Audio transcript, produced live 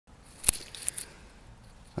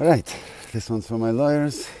All right, this one's for my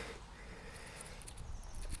lawyers.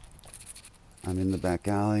 I'm in the back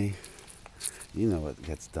alley. You know what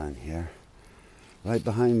gets done here. Right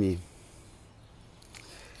behind me,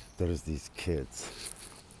 there's these kids.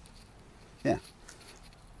 Yeah.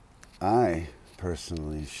 I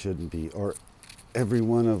personally shouldn't be, or every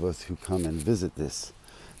one of us who come and visit this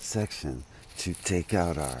section to take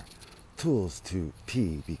out our tools to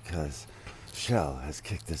pee because Shell has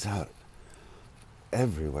kicked us out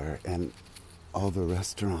everywhere, and all the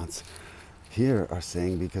restaurants here are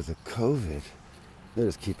saying because of COVID, they're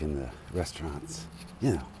just keeping the restaurants,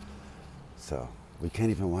 you know. So we can't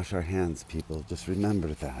even wash our hands, people. Just remember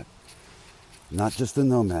that. Not just the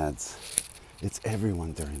nomads. It's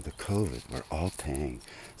everyone during the COVID. We're all paying.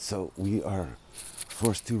 So we are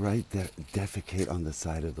forced to defecate on the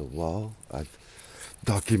side of the wall. I've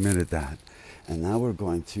documented that. And now we're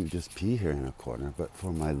going to just pee here in a corner. But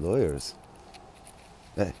for my lawyers,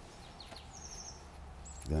 hey,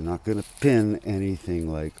 they're not going to pin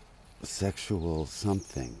anything like sexual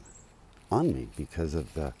something on me because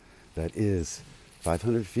of that is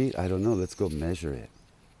 500 feet. I don't know. Let's go measure it.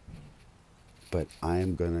 But I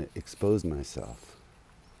am going to expose myself.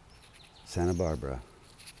 Santa Barbara,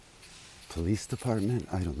 police department,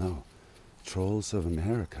 I don't know. Trolls of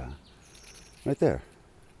America, right there.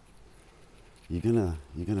 You're gonna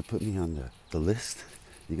put me on the list?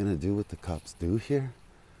 You're gonna do what the cops do here?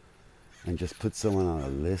 And just put someone on a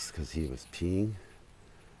list because he was peeing?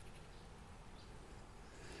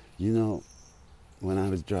 You know, when I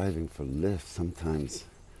was driving for Lyft, sometimes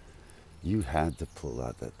you had to pull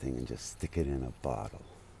out that thing and just stick it in a bottle.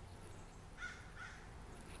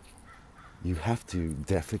 You have to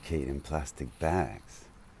defecate in plastic bags.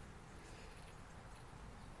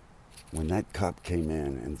 When that cop came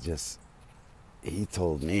in and he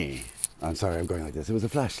told me, I'm sorry, I'm going like this, it was a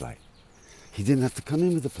flashlight. He didn't have to come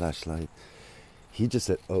in with a flashlight. He just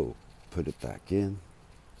said, oh, put it back in.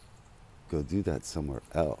 Go do that somewhere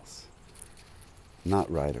else.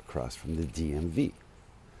 Not right across from the DMV.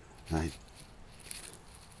 Right?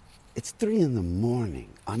 It's 3 a.m.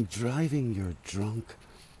 I'm driving your drunk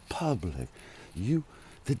public.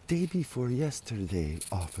 The day before yesterday,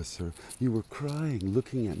 officer, you were crying,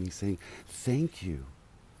 looking at me saying, thank you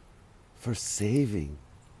for saving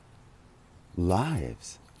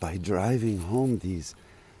lives by driving home these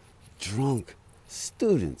drunk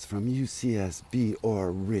students from UCSB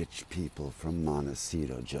or rich people from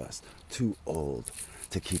Montecito, just too old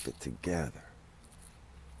to keep it together.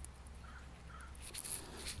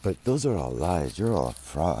 But those are all lies. You're all a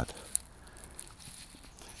fraud.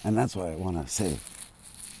 And that's why I want to say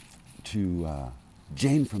to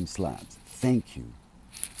Jane from SLABS, thank you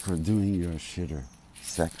for doing your shitter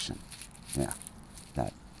section. Yeah,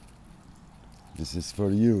 that. This is for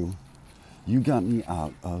you. You got me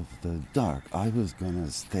out of the dark. I was going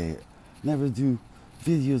to never do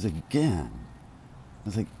videos again. I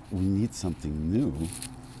was like, we need something new.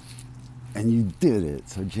 And you did it.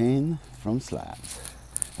 So Jane from SLABS.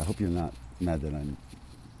 I hope you're not mad that I'm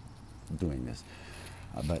doing this,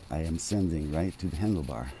 but I am sending right to the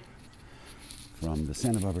handlebar from the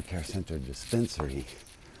Santa Barbara Care Center dispensary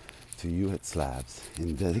to you at SLABS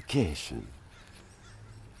in dedication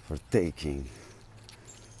for taking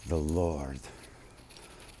the Lord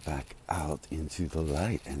back out into the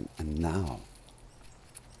light. And now,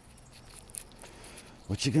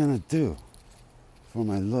 what you gonna do for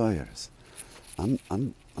my lawyers? I'm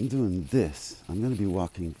doing this. I'm going to be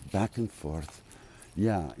walking back and forth.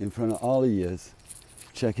 Yeah, in front of all of you.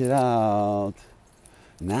 Check it out.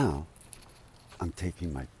 Now, I'm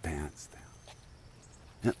taking my pants down.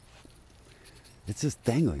 Yeah. It's just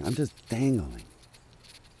dangling. I'm just dangling.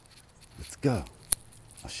 Let's go.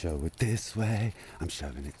 I'll show it this way. I'm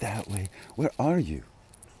shoving it that way. Where are you?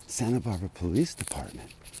 Santa Barbara Police Department.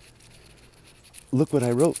 Look what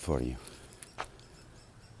I wrote for you.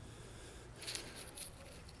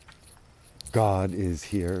 God is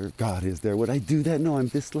here, God is there. Would I do that? No, I'm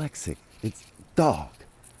dyslexic. It's dog.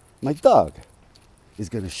 My dog is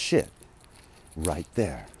gonna shit right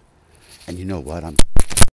there. And you know what?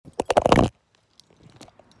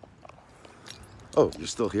 Oh, you're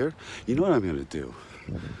still here? You know what I'm gonna do?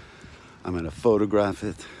 I'm gonna photograph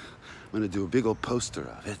it. I'm gonna do a big old poster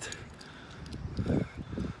of it.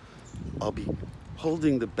 I'll be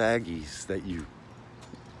holding the baggies that you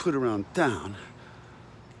put around town.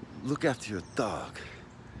 Look after your dog,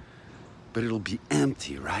 but it'll be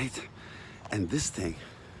empty, right? And this thing,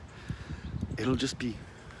 it'll just be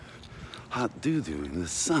hot doo-doo in the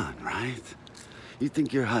sun, right? You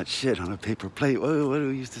think you're hot shit on a paper plate. What do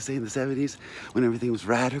we used to say in the 70s when everything was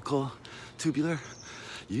radical, tubular?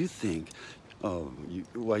 You think Oh,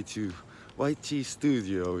 YT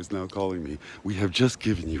Studio is now calling me. We have just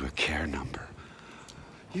given you a care number.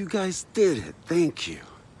 You guys did it. Thank you.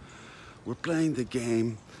 We're playing the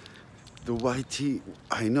game. The YT,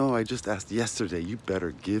 I know I just asked yesterday, you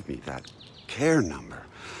better give me that care number.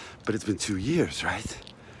 But it's been 2 years, right?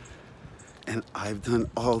 And I've done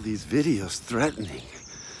all these videos threatening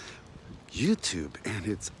YouTube and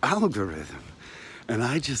its algorithm. And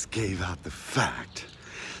I just gave out the fact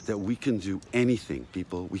that we can do anything,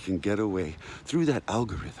 people. We can get away through that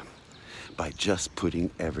algorithm by just putting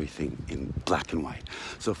everything in black and white.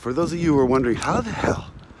 So for those of you who are wondering, how the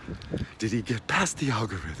hell did he get past the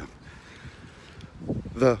algorithm?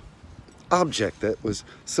 The object that was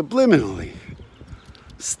subliminally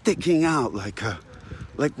sticking out like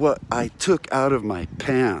what I took out of my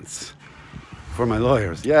pants for my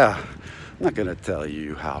lawyers. Yeah, I'm not gonna tell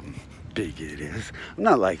you how big it is. I'm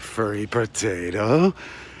not like Furry Potato.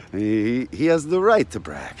 He has the right to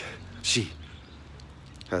brag. She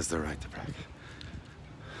has the right to brag.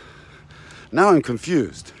 Now I'm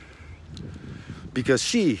confused because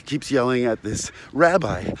she keeps yelling at this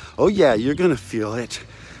rabbi, oh yeah, you're gonna feel it,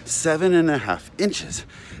 7.5 inches.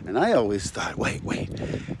 And I always thought, wait,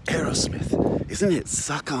 Aerosmith, isn't it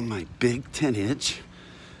Suck on My Big 10-inch?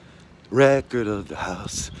 Record of the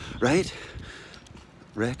house, right?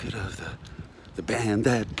 Record of the band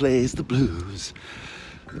that plays the blues.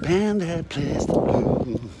 The band that plays the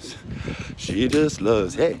blues. She just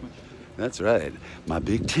loves, hey, that's right, my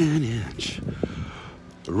big 10-inch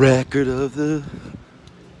record of the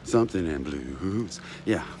something and blues.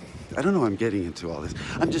 Yeah, I don't know, I'm getting into all this.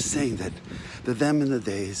 I'm just saying that the them and the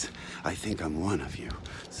theys, I think I'm one of you.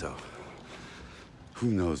 So, who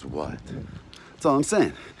knows what? That's all I'm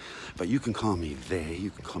saying. But you can call me they,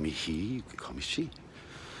 you can call me he, you can call me she.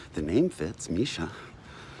 The name fits, Misha.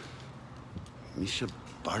 Misha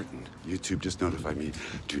Barton. YouTube just notified me,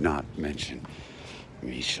 do not mention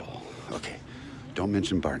Michel. Okay, don't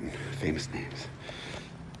mention Barton, famous names.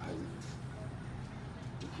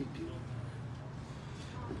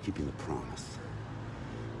 I'm keeping the promise.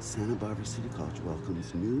 Santa Barbara City College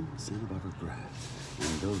welcomes new Santa Barbara grads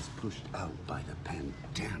and those pushed out by the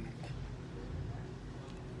pandemic.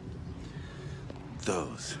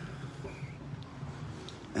 Those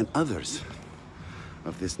and others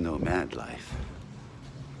of this nomad life.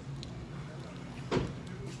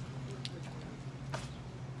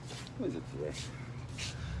 What is it today?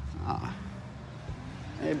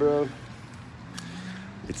 Hey bro.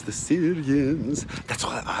 It's the Syrians. That's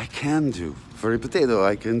what I can do. Furry Potato,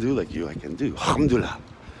 I can do like you, I can do. Alhamdulillah.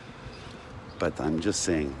 But I'm just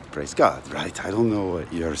saying, praise God, right? I don't know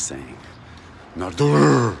what you're saying.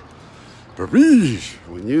 Nardur. Barish.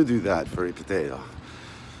 When you do that, Furry Potato,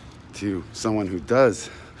 to someone who does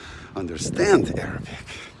understand Arabic,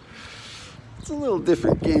 it's a little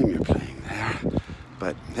different game you're playing there.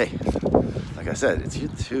 But hey, like I said, it's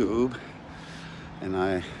YouTube, and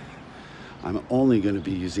I'm only going to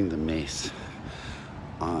be using the mace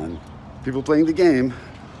on people playing the game.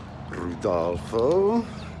 Rudolfo,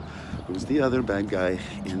 who's the other bad guy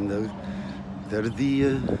in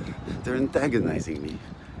they're antagonizing me.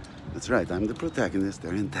 That's right, I'm the protagonist,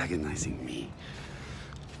 they're antagonizing me.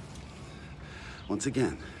 Once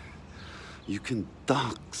again, you can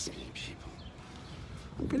dox me, people.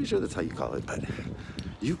 I'm pretty sure that's how you call it, but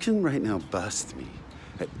you can right now bust me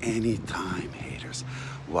at any time, haters.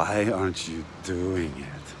 Why aren't you doing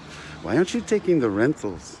it? Why aren't you taking the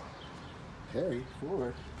rentals? Harry,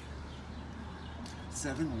 forward.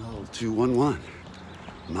 70211.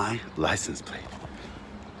 My license plate.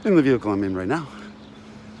 In the vehicle I'm in right now.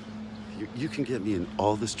 You can get me in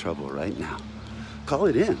all this trouble right now. Call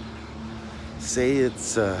it in. Say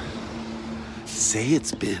it's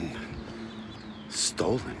been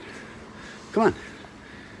stolen. Come on,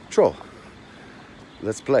 troll.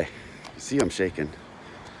 Let's play. You see I'm shaking.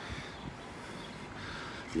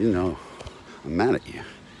 You know, I'm mad at you.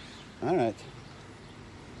 All right,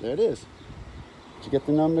 there it is. Did you get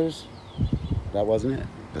the numbers? That wasn't it.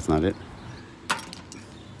 That's not it.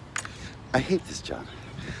 I hate this job.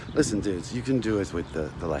 Listen, dudes, you can do it with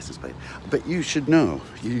the license plate, but you should know,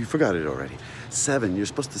 you forgot it already. 7, you're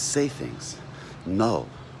supposed to say things. Null.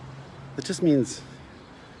 That just means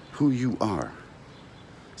who you are.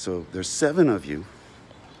 So there's 7 of you.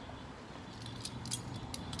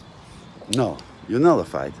 No, you're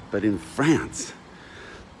nullified, but in France,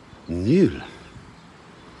 nul.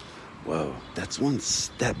 Whoa, that's one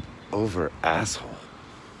step over asshole.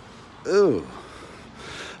 Ooh.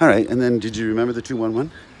 All right, and then did you remember the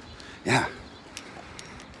 211? Yeah.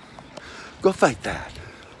 Go fight that.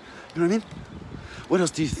 You know what I mean? What else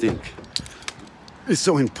do you think It's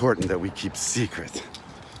so important that we keep secret.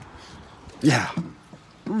 Yeah,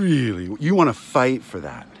 really, you want to fight for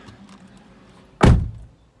that.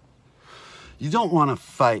 You don't want to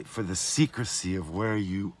fight for the secrecy of where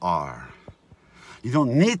you are. You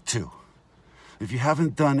don't need to if you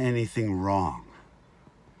haven't done anything wrong.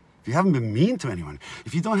 If you haven't been mean to anyone,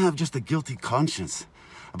 if you don't have just a guilty conscience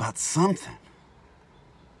about something.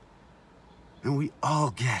 And we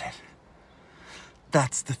all get it.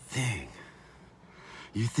 That's the thing.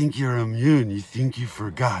 You think you're immune, you think you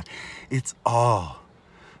forgot. It's all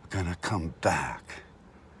gonna come back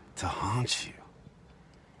to haunt you.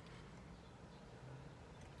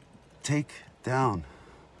 Take down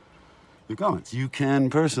your comments. You can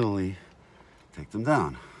personally take them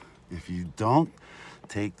down. If you don't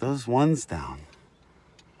take those ones down,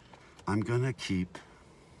 I'm gonna keep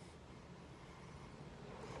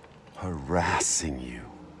harassing you,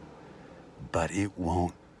 but it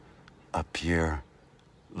won't appear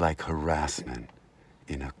like harassment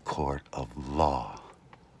in a court of law.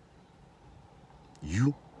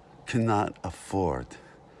 You cannot afford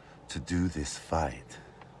to do this fight.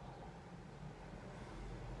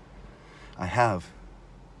 I have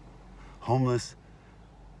homeless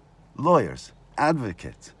lawyers,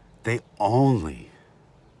 advocates. They only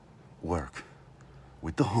work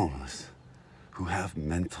with the homeless who have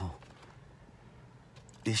mental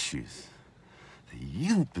issues that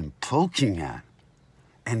you've been poking at,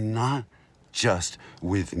 and not just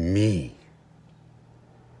with me.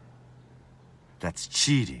 That's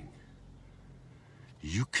cheating.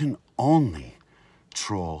 You can only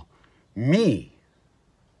troll me.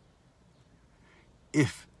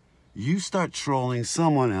 If you start trolling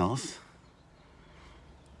someone else,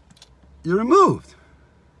 you're removed.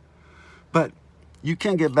 But you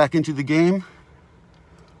can't get back into the game.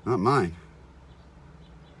 Not mine.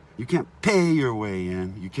 You can't pay your way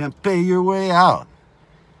in. You can't pay your way out.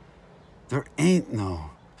 There ain't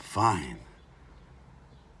no fine.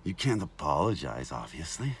 You can't apologize,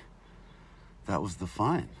 obviously. That was the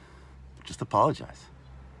fine. Just apologize.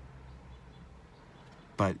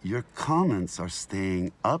 But your comments are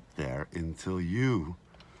staying up there until you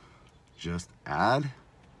just add,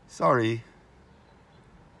 sorry.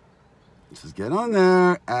 Just get on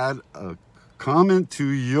there, add a comment to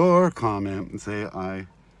your comment and say, I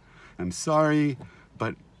am sorry,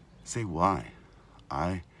 but say why.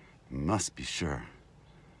 I must be sure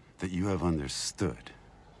that you have understood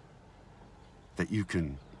that you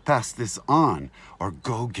can pass this on or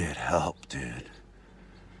go get help, dude.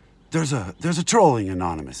 There's a trolling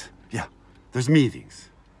anonymous. Yeah, there's meetings.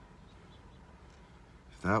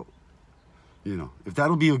 If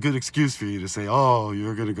that'll be a good excuse for you to say, oh,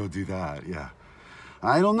 you're gonna go do that, yeah.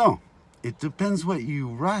 I don't know. It depends what you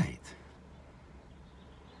write.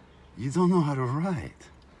 You don't know how to write,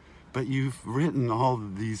 but you've written all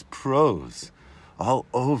of these prose all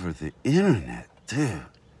over the internet, dude.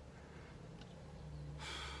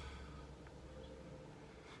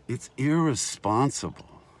 It's irresponsible.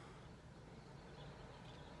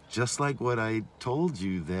 Just like what I told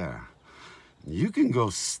you there. You can go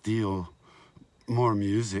steal more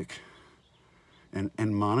music and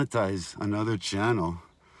monetize another channel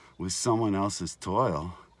with someone else's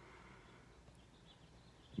toil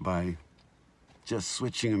by just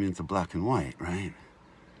switching them into black and white, right?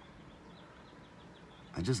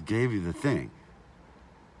 I just gave you the thing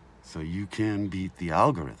so you can beat the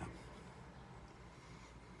algorithm.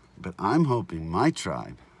 But I'm hoping my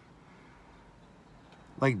tribe,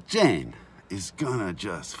 like Jane, is gonna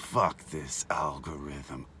just fuck this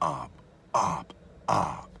algorithm up.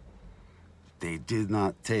 They did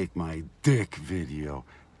not take my dick video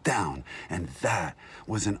down, and that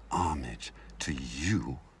was an homage to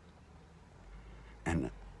you.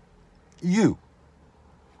 And you,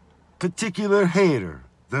 particular hater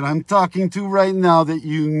that I'm talking to right now, that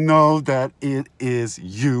you know that it is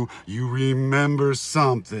you. You remember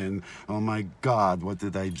something. Oh my God, what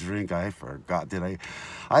did I drink? I forgot.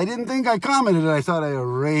 I didn't think I commented it. I thought I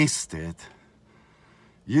erased it.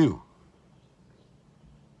 You.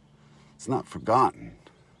 It's not forgotten.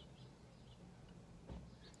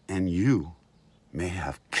 And you may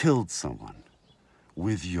have killed someone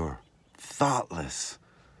with your thoughtless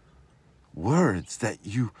words that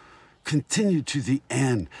you continue to the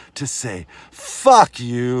end to say, fuck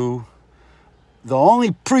you. The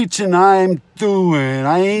only preaching I ain't doing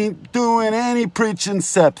any preaching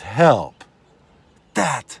except help.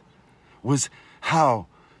 That was how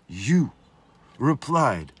you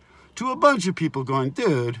replied to a bunch of people going,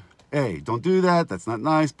 dude, hey, don't do that. That's not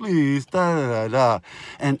nice, please. Da da da da.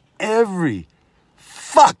 And every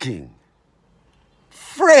fucking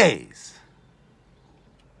phrase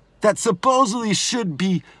that supposedly should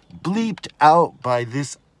be bleeped out by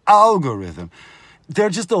this algorithm. They're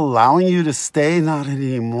just allowing you to stay, not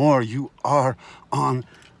anymore. You're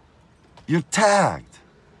tagged.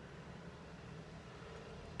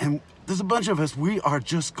 And there's a bunch of us, we are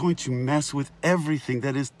just going to mess with everything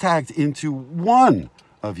that is tagged into one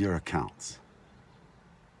of your accounts.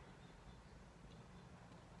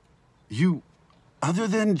 You, other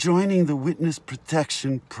than joining the witness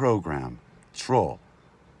protection program, troll,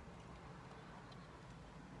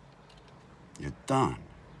 you're done.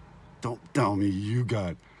 Don't tell me you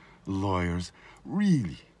got lawyers.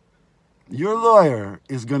 Really? Your lawyer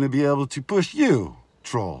is going to be able to push you,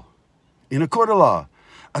 troll, in a court of law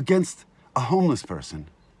against a homeless person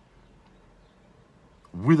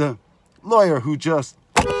with a lawyer who just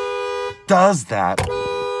does that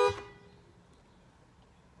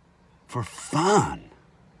for fun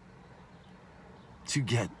to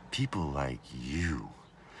get people like you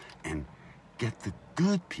and get the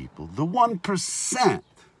good people, the 1%,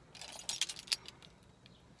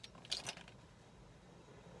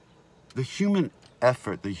 the human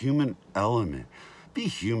effort, the human element. Be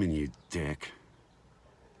human, you dick.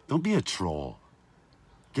 Don't be a troll.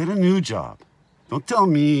 Get a new job. Don't tell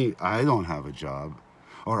me I don't have a job,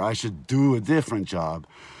 or I should do a different job,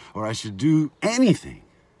 or I should do anything.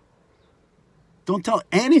 Don't tell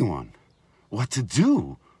anyone what to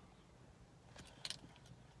do.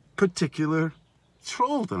 Particular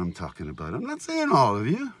troll that I'm talking about. I'm not saying all of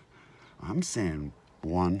you. I'm saying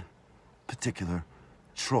one particular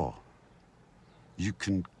troll. You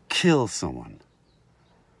can kill someone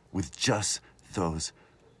with just those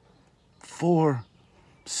 4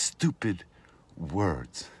 stupid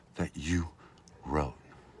words that you wrote.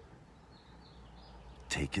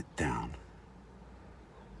 Take it down.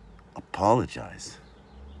 Apologize.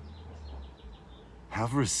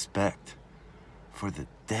 Have respect for the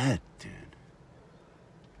dead, dude.